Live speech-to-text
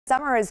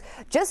Summer is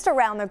just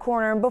around the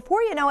corner, and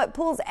before you know it,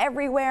 pools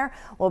everywhere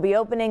will be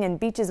opening and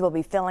beaches will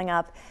be filling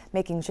up.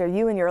 Making sure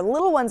you and your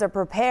little ones are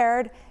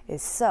prepared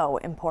is so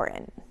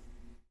important.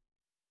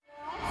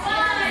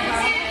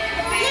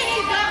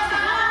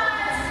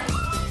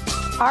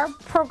 Our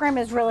program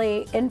is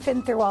really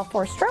infant through all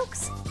 4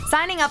 strokes.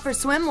 Signing up for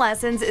swim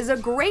lessons is a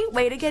great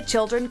way to get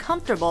children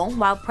comfortable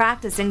while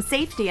practicing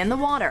safety in the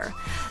water.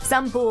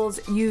 Some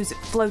pools use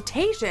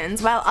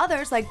flotations, while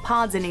others, like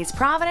Pods in East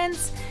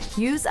Providence,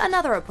 use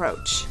another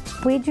approach.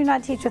 We do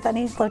not teach with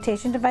any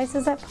flotation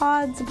devices at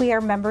Pods. We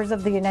are members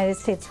of the United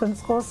States Swim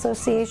School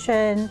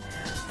Association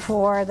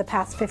for the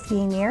past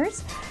 15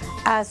 years.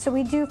 So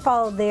we do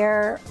follow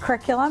their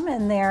curriculum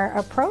and their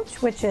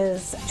approach, which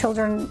is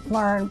children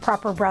learn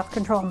proper breath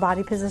control and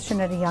body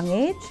position at a young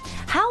age.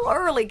 How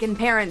early can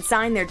parents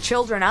sign their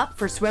children up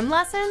for swim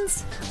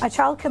lessons? A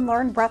child can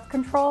learn breath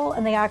control,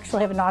 and they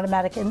actually have an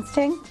automatic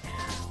instinct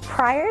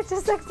prior to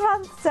 6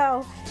 months.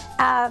 So,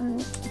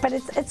 but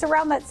it's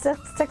around that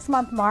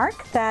 6-month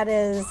mark that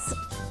is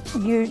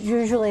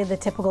usually the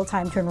typical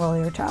time to enroll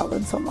your child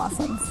in swim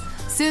lessons.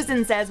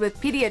 Susan says with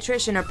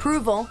pediatrician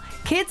approval,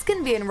 kids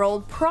can be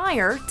enrolled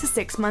prior to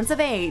 6 months of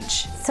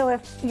age. So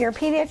if your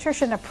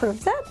pediatrician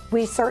approves it,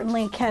 we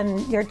certainly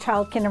your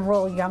child can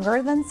enroll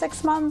younger than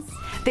 6 months.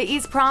 The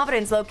East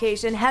Providence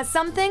location has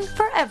something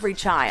for every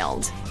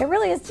child. It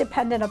really is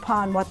dependent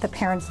upon what the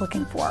parent's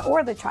looking for,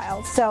 or the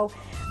child. So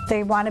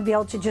they want to be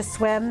able to just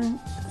swim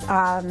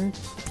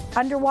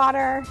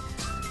underwater,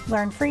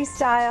 learn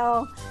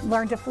freestyle,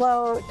 learn to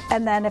float,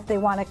 and then if they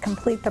want to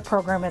complete the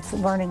program, it's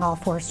learning all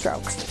 4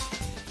 strokes.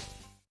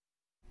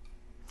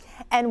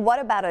 And what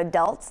about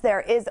adults?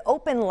 There is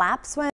open lap swim